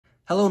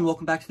Hello and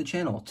welcome back to the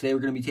channel. Today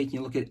we're going to be taking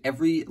a look at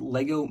every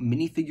LEGO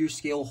minifigure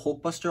scale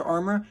Hulkbuster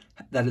armor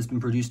that has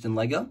been produced in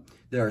LEGO.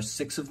 There are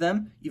 6 of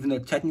them, even though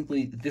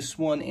technically this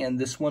one and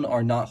this one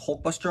are not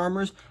Hulkbuster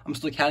armors. I'm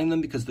still counting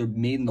them because they're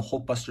made in the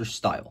Hulkbuster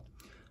style.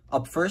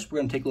 Up first, we're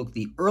going to take a look at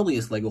the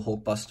earliest LEGO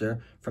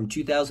Hulkbuster from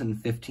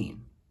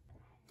 2015.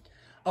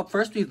 Up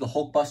first, we have the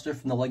Hulkbuster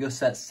from the LEGO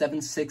set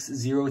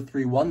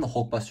 76031, the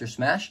Hulkbuster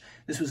Smash.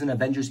 This was an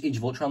Avengers Age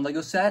of Ultron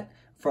LEGO set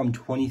from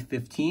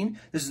 2015.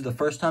 This is the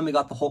first time we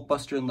got the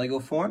Hulkbuster in LEGO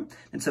form.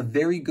 It's a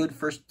very good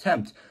first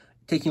attempt.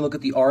 Taking a look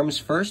at the arms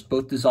first,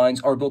 both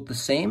designs are built the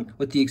same,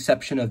 with the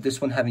exception of this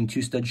one having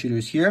 2 stud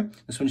shooters here,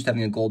 this one just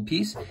having a gold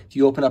piece. If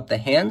you open up the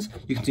hands,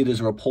 you can see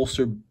there's a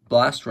repulsor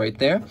blast right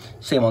there.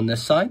 Same on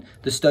this side.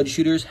 The stud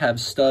shooters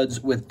have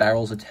studs with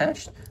barrels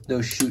attached.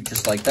 Those shoot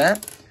just like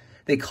that.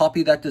 They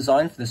copied that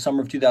design for the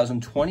summer of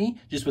 2020,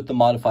 just with the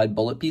modified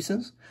bullet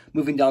pieces.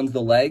 Moving down to the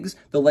legs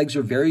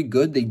are very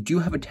good. They do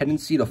have a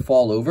tendency to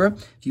fall over.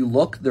 If you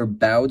look, they're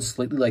bowed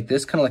slightly like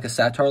this, kind of like a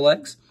satyr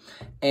legs.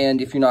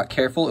 And if you're not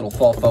careful, it'll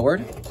fall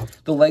forward.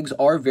 The legs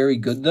are very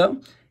good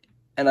though,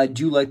 and I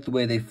do like the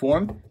way they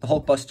form. The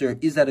Hulkbuster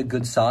is at a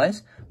good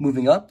size.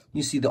 Moving up,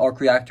 you see the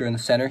arc reactor in the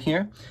center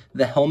here.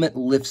 The helmet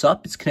lifts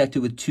up. It's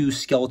connected with 2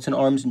 skeleton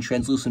arms in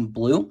translucent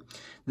blue.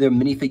 The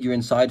minifigure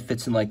inside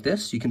fits in like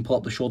this. You can pull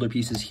up the shoulder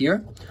pieces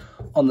here.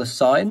 On the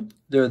side,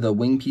 there are the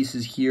wing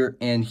pieces here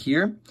and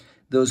here.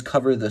 Those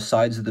cover the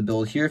sides of the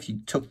build here. If you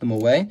took them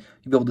away,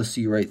 you'd be able to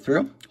see right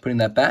through. Putting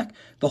that back.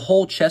 The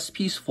whole chest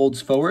piece folds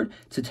forward.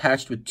 It's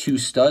attached with 2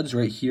 studs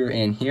right here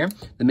and here.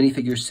 The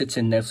minifigure sits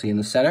in nicely in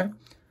the center.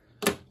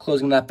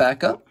 Closing that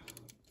back up.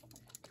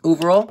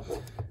 Overall,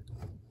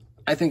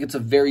 I think it's a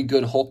very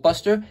good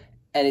Hulkbuster,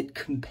 and it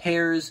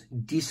compares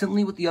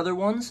decently with the other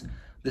ones.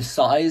 The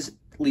size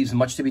leaves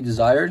much to be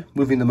desired.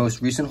 Moving the most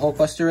recent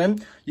Hulkbuster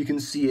in, you can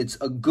see it's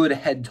a good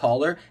head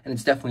taller, and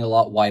it's definitely a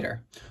lot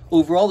wider.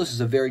 Overall, this is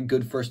a very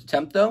good first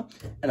attempt though,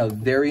 and a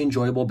very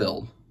enjoyable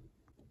build.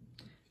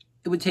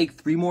 It would take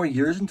 3 more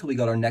years until we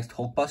got our next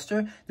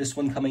Hulkbuster, this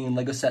one coming in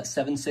LEGO set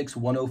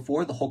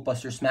 76104, the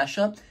Hulkbuster Smash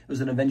Up. It was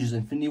an Avengers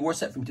Infinity War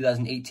set from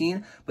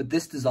 2018, but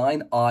this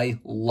design I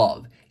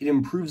love. It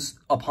improves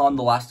upon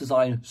the last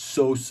design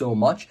so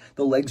much.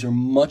 The legs are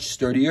much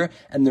sturdier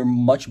and they're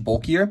much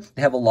bulkier.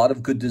 They have a lot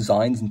of good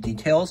designs and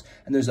details,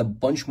 and there's a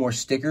bunch more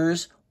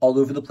stickers all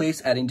over the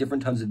place, adding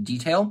different tons of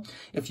detail.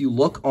 If you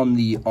look on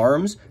the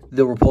arms,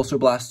 the repulsor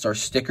blasts are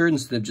stickered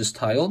instead of just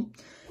tiled.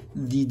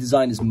 The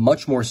design is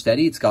much more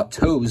steady. It's got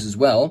toes as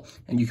well,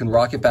 and you can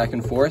rock it back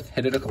and forth,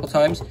 hit it a couple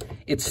times.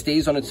 It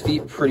stays on its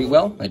feet pretty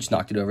well. I just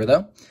knocked it over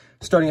though.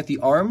 Starting at the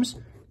arms,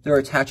 they're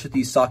attached with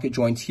these socket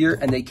joints here,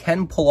 and they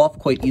can pull off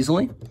quite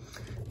easily.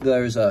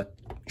 There's a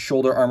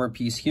shoulder armor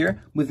piece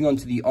here. Moving on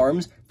to the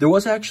arms, there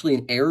was actually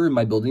an error in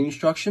my building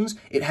instructions.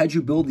 It had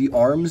you build the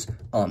arms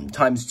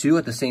 ×2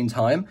 at the same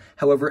time.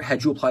 However, it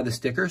had you apply the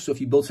sticker. So if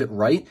you built it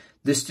right,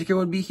 this sticker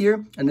would be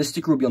here and this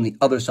sticker would be on the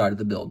other side of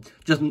the build.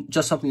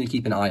 Just something to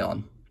keep an eye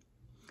on.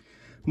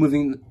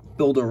 Moving the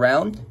build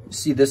around,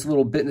 see this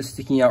little bit that's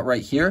sticking out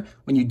right here.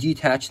 When you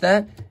detach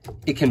that,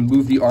 it can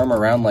move the arm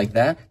around like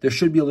that. There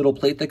should be a little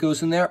plate that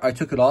goes in there. I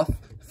took it off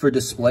for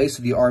display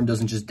so the arm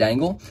doesn't just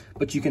dangle,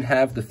 but you can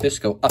have the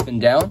fist go up and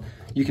down.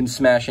 You can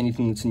smash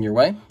anything that's in your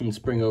way. Let's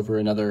bring over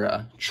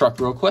another truck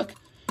real quick.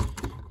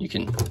 You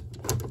can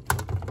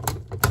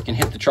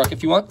hit the truck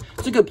if you want.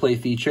 It's a good play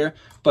feature,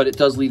 but it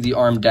does leave the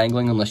arm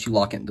dangling unless you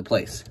lock it into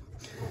place.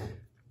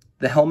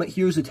 The helmet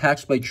here is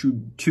attached by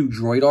 2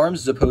 droid arms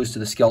as opposed to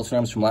the skeleton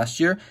arms from last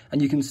year.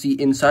 And you can see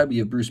inside we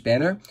have Bruce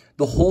Banner.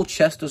 The whole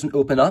chest doesn't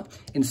open up.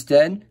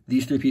 Instead,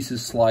 these 3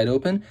 pieces slide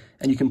open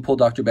and you can pull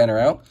Dr. Banner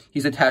out.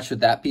 He's attached with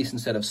that piece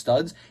instead of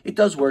studs. It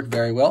does work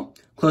very well.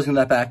 Closing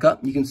that back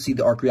up, you can see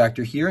the arc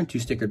reactor here and 2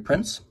 stickered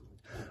prints.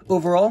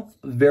 Overall,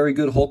 very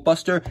good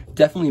Hulkbuster.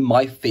 Definitely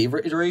my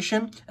favorite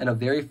iteration and a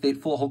very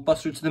faithful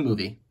Hulkbuster to the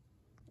movie.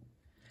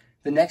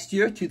 The next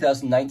year,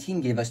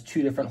 2019, gave us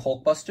 2 different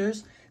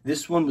Hulkbusters.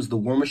 This one was the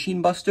War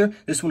Machine Buster.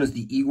 This one is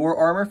the Igor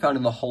armor found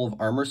in the Hall of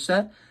Armor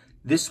set.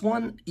 This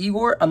one,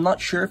 Igor, I'm not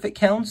sure if it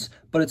counts,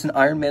 but it's an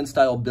Iron Man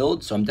style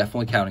build, so I'm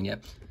definitely counting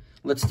it.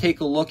 Let's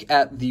take a look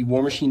at the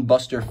War Machine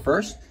Buster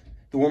first.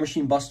 The War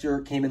Machine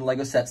Buster came in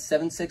LEGO set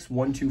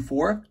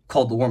 76124,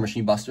 called the War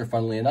Machine Buster,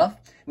 funnily enough.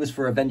 It was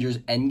for Avengers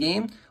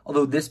Endgame,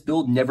 although this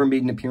build never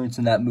made an appearance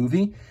in that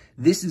movie.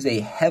 This is a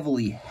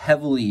heavily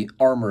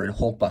armored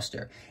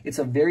Hulkbuster. It's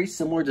a very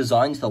similar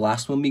design to the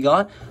last one we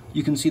got.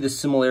 You can see the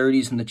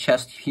similarities in the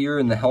chest here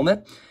and the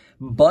helmet,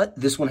 but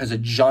this one has a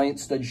giant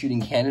stud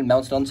shooting cannon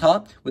mounted on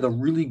top with a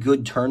really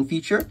good turn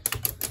feature.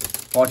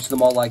 Launch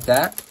them all like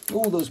that.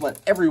 Oh, those went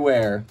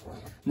everywhere.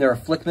 And there are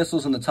flick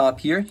missiles on the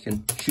top here. You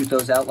can shoot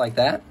those out like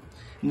that.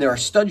 And there are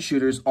stud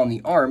shooters on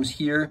the arms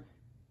here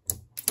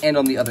and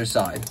on the other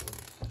side.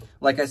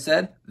 Like I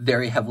said,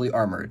 very heavily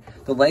armored.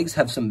 The legs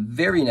have some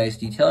very nice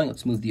detailing.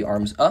 Let's move the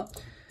arms up.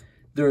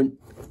 They're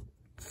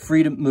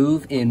free to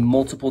move in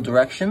multiple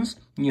directions.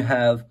 You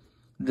have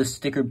the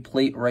stickered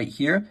plate right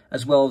here,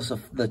 as well as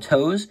the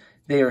toes.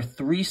 They are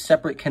 3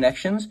 separate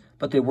connections,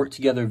 but they work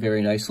together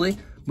very nicely.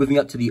 Moving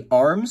up to the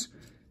arms,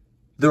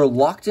 They're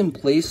locked in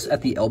place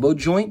at the elbow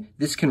joint.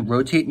 This can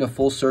rotate in a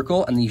full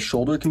circle and the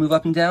shoulder can move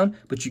up and down,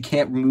 but you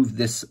can't remove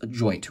this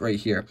joint right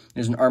here.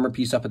 There's an armor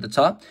piece up at the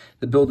top.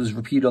 The build is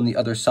repeated on the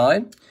other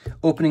side.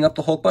 Opening up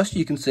the Hulkbuster,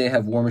 you can say I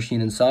have War Machine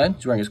inside.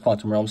 He's wearing his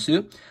Quantum Realm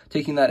suit.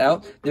 Taking that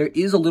out, there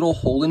is a little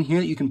hole in here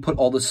that you can put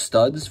all the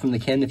studs from the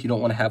cannon if you don't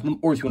want to have them,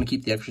 or if you want to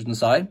keep the extras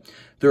inside.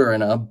 They're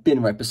in a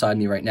bin right beside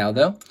me right now,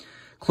 though.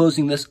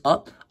 Closing this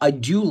up, I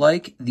do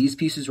like these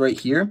pieces right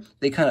here.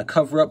 They kind of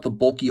cover up the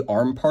bulky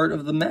arm part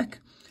of the mech.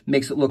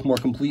 Makes it look more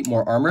complete,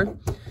 more armored.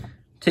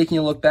 Taking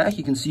a look back,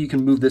 you can see you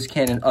can move this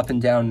cannon up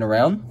and down and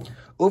around.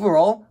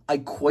 Overall, I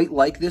quite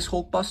like this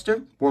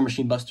Hulkbuster, War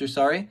Machine Buster,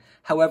 sorry.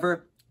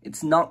 However,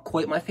 it's not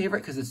quite my favorite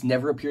because it's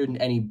never appeared in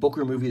any book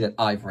or movie that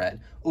I've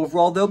read.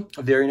 Overall, though,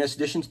 a very nice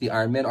addition to the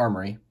Iron Man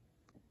armory.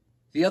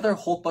 The other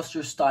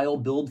Hulkbuster style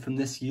build from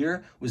this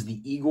year was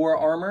the Igor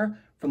armor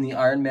from the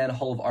Iron Man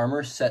Hall of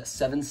Armor set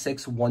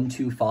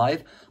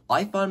 76125.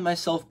 I found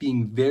myself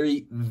being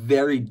very,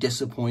 very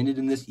disappointed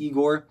in this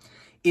Igor.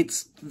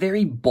 It's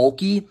very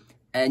bulky,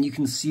 and you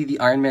can see the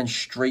Iron Man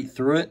straight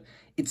through it.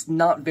 It's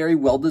not very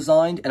well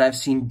designed, and I've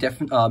seen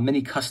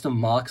many custom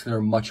mocks that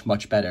are much,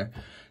 much better.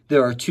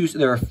 There are two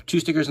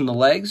stickers on the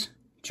legs,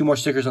 2 more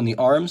stickers on the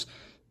arms.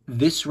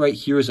 This right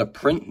here is a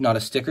print, not a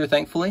sticker,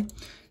 thankfully.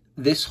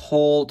 This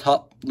whole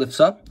top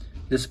lifts up,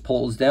 this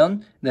pulls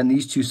down, then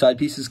these 2 side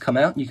pieces come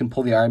out. You can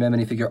pull the Iron Man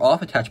minifigure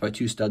off, attached by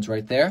 2 studs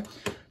right there.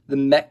 The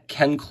mech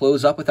can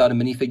close up without a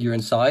minifigure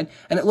inside,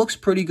 and it looks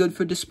pretty good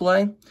for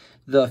display.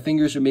 The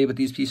fingers are made with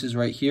these pieces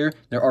right here.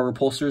 There are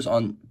repulsors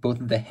on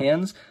both of the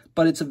hands,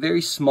 but it's a very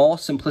small,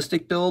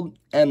 simplistic build,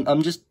 and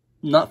I'm just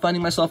not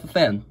finding myself a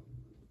fan.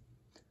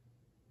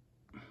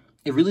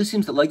 It really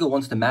seems that LEGO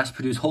wants to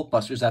mass-produce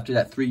Hulkbusters after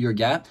that 3-year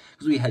gap,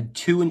 because we had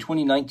 2 in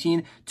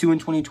 2019, 2 in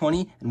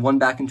 2020, and 1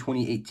 back in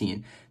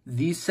 2018.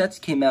 These sets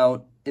came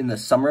out in the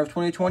summer of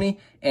 2020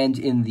 and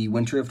in the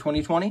winter of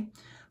 2020.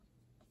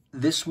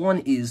 This one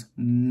is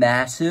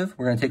massive.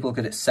 We're going to take a look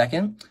at it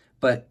second,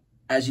 but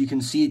as you can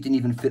see, it didn't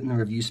even fit in the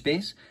review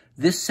space.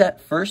 This set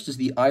first is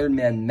the Iron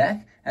Man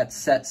mech at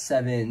set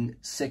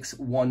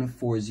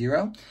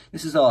 76140.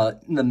 This is the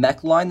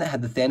mech line that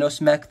had the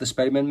Thanos mech, the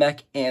Spider-Man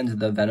mech, and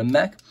the Venom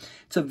mech.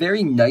 It's a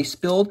very nice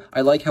build.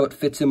 I like how it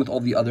fits in with all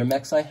the other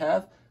mechs I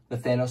have. The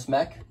Thanos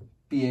mech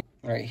being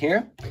right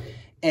here,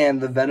 and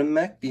the Venom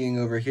mech being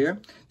over here.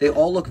 They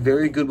all look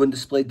very good when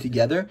displayed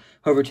together.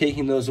 However,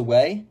 taking those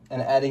away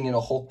and adding in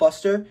a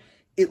Hulkbuster,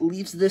 it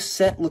leaves this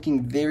set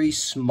looking very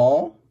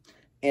small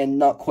and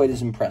not quite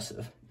as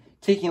impressive.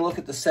 Taking a look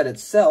at the set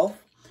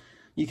itself,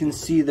 you can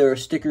see there are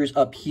stickers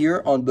up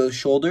here on both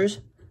shoulders.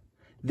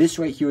 This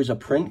right here is a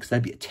print, because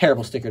that'd be a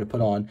terrible sticker to put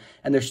on,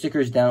 and there's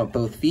stickers down at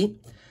both feet.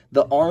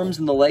 The arms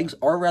and the legs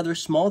are rather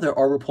small. There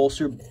are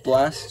repulsor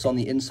blasts on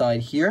the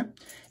inside here,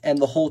 and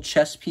the whole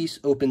chest piece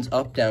opens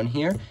up down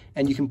here,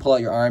 and you can pull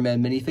out your Iron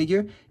Man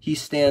minifigure. He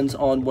stands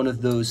on one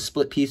of those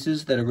split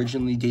pieces that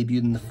originally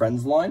debuted in the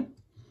Friends line.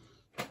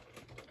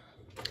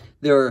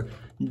 There are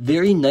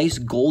very nice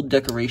gold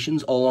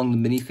decorations all along the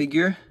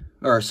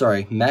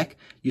mech,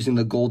 using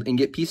the gold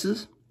ingot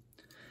pieces.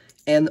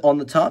 And on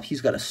the top,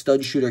 he's got a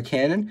stud shooter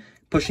cannon.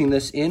 Pushing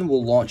this in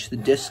will launch the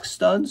disc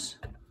studs.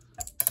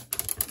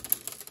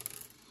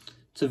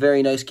 It's a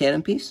very nice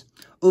cannon piece.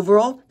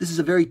 Overall, this is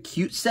a very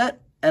cute set,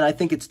 and I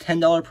think its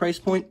 $10 price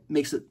point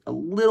makes it a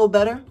little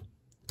better,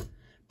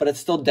 but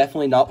it's still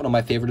definitely not one of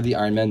my favorite of the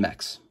Iron Man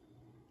mechs.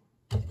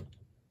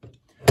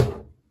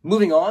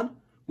 Moving on,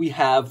 we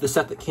have the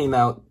set that came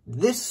out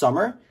this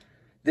summer.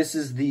 This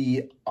is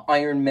the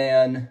Iron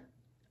Man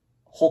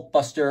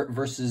Hulkbuster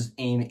versus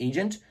AIM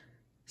Agent,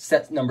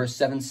 set number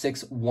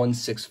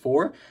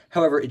 76164.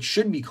 However, it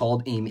should be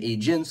called AIM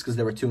Agents because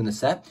there were 2 in the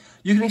set.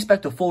 You can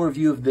expect a full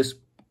review of this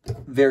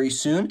very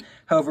soon.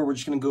 However, we're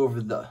just going to go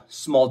over the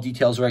small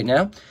details right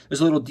now.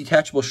 There's a little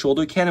detachable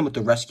shoulder cannon with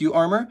the rescue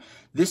armor.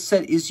 This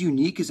set is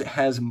unique as it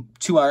has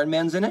 2 Iron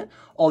Mans in it.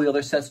 All the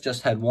other sets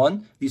just had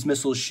 1. These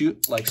missiles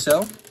shoot like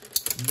so,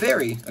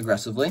 very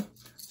aggressively.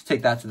 Let's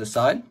take that to the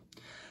side.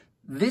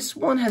 This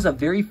one has a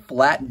very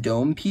flat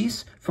dome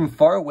piece. From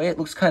far away, it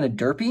looks kind of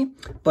derpy,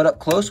 but up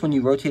close, when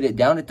you rotate it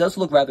down, it does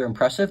look rather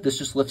impressive. This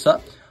just lifts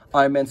up.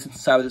 Iron Man sits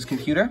inside with his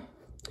computer.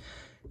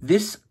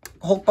 This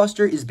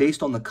Hulkbuster is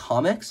based on the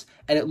comics,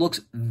 and it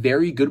looks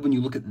very good when you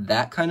look at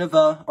that kind of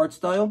art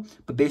style,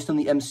 but based on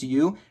the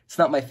MCU, it's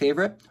not my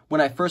favorite.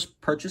 When I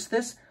first purchased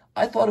this,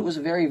 I thought it was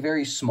very,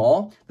 very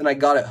small. Then I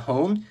got it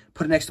home,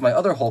 put it next to my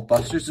other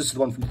Hulkbusters. This is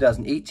the one from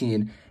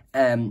 2018,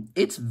 and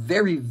it's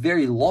very,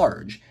 very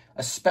large,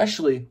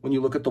 especially when you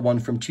look at the one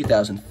from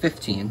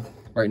 2015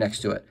 right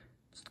next to it.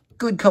 It's a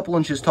good couple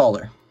inches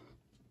taller.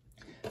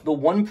 The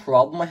one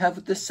problem I have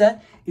with this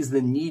set is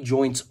the knee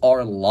joints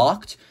are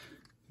locked.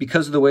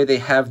 Because of the way they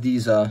have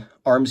these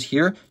arms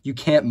here, you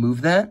can't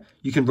move that.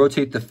 You can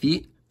rotate the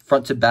feet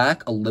front to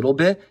back a little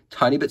bit,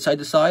 tiny bit side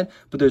to side,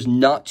 but there's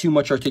not too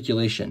much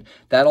articulation.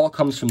 That all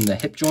comes from the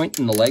hip joint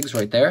and the legs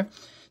right there.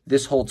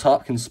 This whole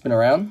top can spin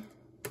around.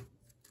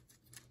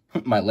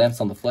 My lance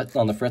on the fritz,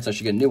 I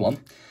should get a new one.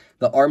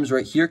 The arms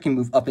right here can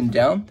move up and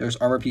down. There's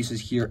armor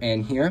pieces here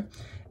and here.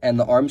 and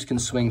the arms can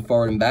swing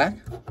forward and back.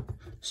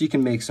 So you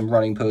can make some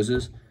running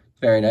poses.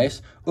 Very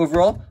nice.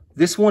 Overall,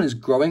 this one is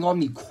growing on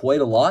me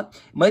quite a lot.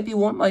 It might be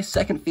one of my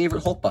second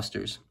favorite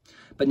Hulkbusters.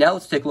 But now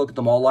let's take a look at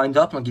them all lined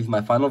up, and I'll give you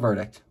my final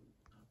verdict.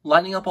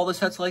 Lining up all the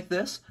sets like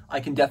this, I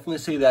can definitely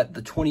say that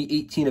the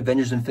 2018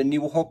 Avengers Infinity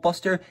War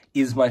Hulkbuster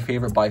is my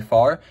favorite by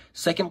far.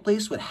 Second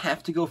place would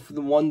have to go for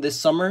the one this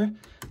summer,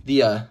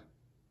 the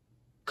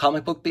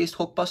comic book-based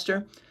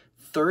Hulkbuster.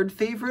 Third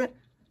favorite,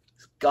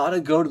 it's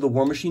gotta go to the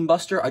War Machine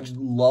Buster. I just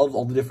love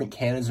all the different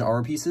cannons and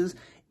armor pieces.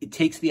 It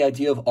takes the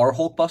idea of our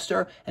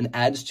Hulkbuster and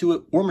adds to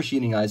it, War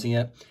Machiningizing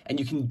it, and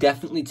you can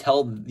definitely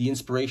tell the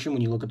inspiration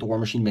when you look at the War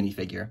Machine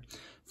minifigure.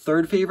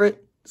 Third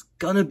favorite, it's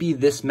gonna be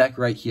this mech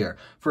right here.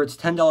 For its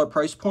 $10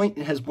 price point,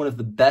 it has one of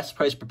the best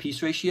price per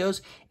piece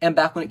ratios, and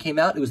back when it came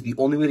out, it was the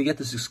only way to get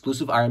this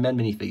exclusive Iron Man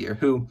minifigure,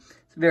 who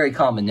is very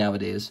common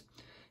nowadays.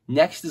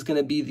 Next is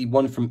gonna be the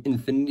one from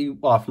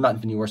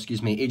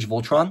Age of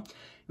Ultron.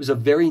 It was a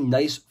very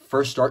nice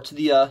first start to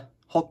the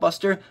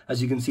Hulkbuster.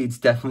 As you can see, it's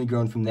definitely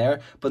grown from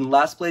there. But in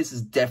last place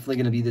is definitely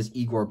going to be this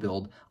Igor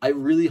build. I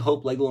really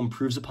hope LEGO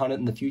improves upon it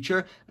in the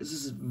future. This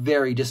is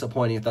very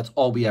disappointing if that's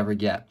all we ever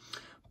get.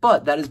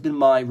 But that has been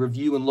my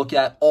review and look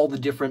at all the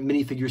different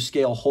minifigure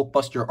scale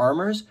Hulkbuster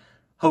armors.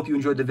 Hope you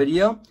enjoyed the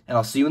video, and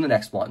I'll see you in the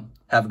next one.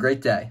 Have a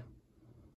great day.